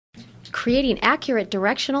Creating accurate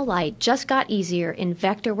directional light just got easier in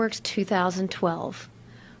Vectorworks 2012.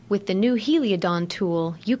 With the new Heliodon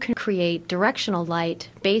tool, you can create directional light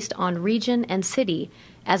based on region and city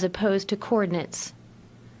as opposed to coordinates.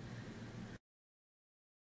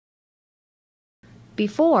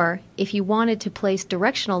 Before, if you wanted to place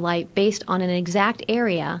directional light based on an exact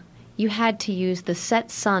area, you had to use the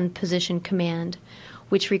Set Sun Position command,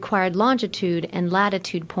 which required longitude and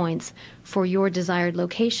latitude points for your desired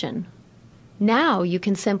location. Now you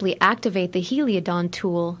can simply activate the Heliodon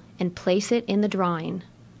tool and place it in the drawing.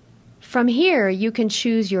 From here, you can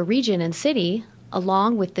choose your region and city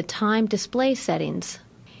along with the time display settings.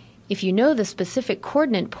 If you know the specific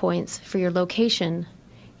coordinate points for your location,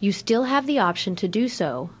 you still have the option to do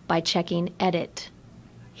so by checking Edit.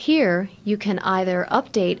 Here, you can either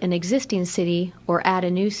update an existing city or add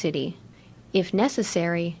a new city. If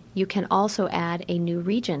necessary, you can also add a new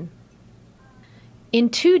region. In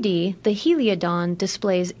 2D, the Heliodon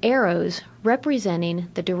displays arrows representing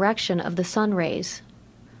the direction of the sun rays.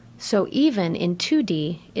 So even in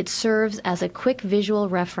 2D, it serves as a quick visual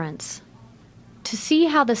reference. To see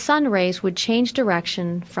how the sun rays would change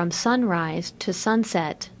direction from sunrise to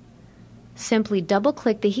sunset, simply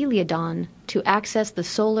double-click the Heliodon to access the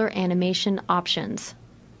solar animation options.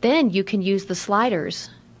 Then you can use the sliders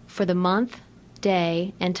for the month,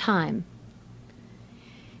 day, and time.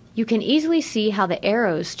 You can easily see how the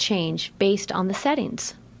arrows change based on the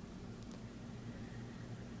settings.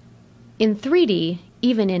 In 3D,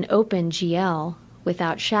 even in OpenGL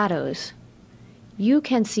without shadows, you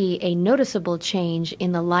can see a noticeable change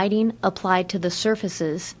in the lighting applied to the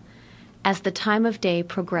surfaces as the time of day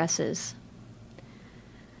progresses.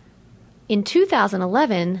 In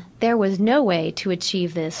 2011, there was no way to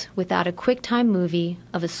achieve this without a QuickTime movie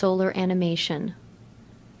of a solar animation.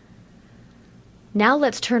 Now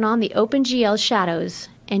let's turn on the OpenGL shadows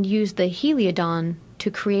and use the Heliodon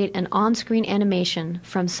to create an on-screen animation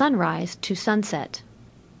from sunrise to sunset.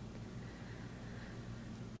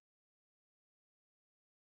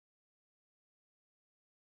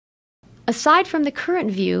 Aside from the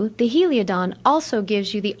current view, the Heliodon also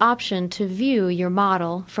gives you the option to view your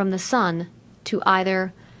model from the sun to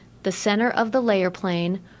either the center of the layer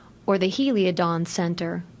plane or the Heliodon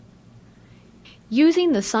center.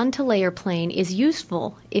 Using the sun to layer plane is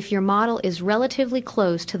useful if your model is relatively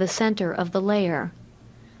close to the center of the layer.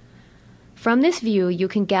 From this view, you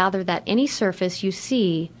can gather that any surface you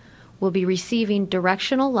see will be receiving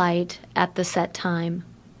directional light at the set time.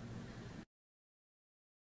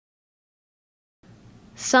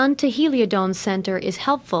 Sun to Heliodon center is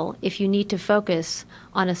helpful if you need to focus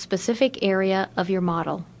on a specific area of your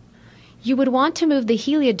model. You would want to move the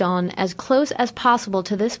Heliodon as close as possible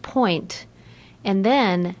to this point, and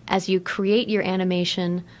then, as you create your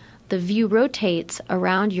animation, the view rotates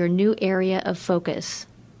around your new area of focus.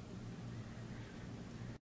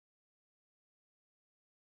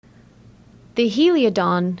 The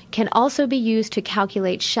Heliodon can also be used to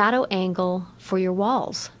calculate shadow angle for your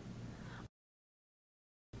walls.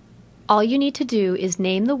 All you need to do is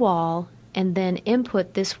name the wall and then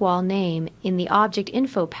input this wall name in the Object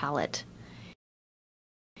Info palette,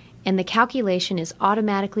 and the calculation is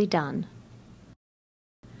automatically done.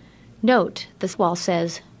 Note, this wall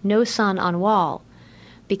says no sun on wall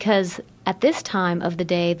because at this time of the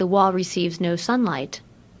day the wall receives no sunlight.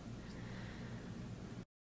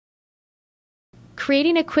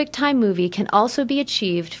 Creating a QuickTime movie can also be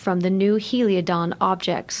achieved from the new Heliodon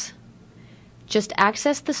objects. Just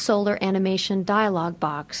access the Solar Animation dialog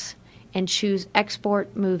box and choose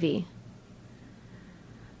Export Movie.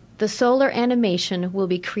 The solar animation will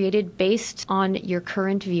be created based on your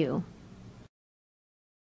current view.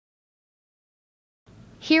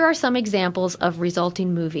 Here are some examples of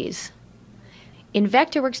resulting movies. In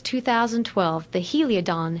Vectorworks 2012, the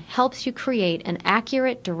Heliodon helps you create an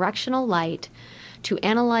accurate directional light to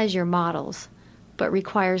analyze your models, but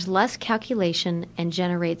requires less calculation and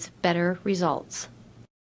generates better results.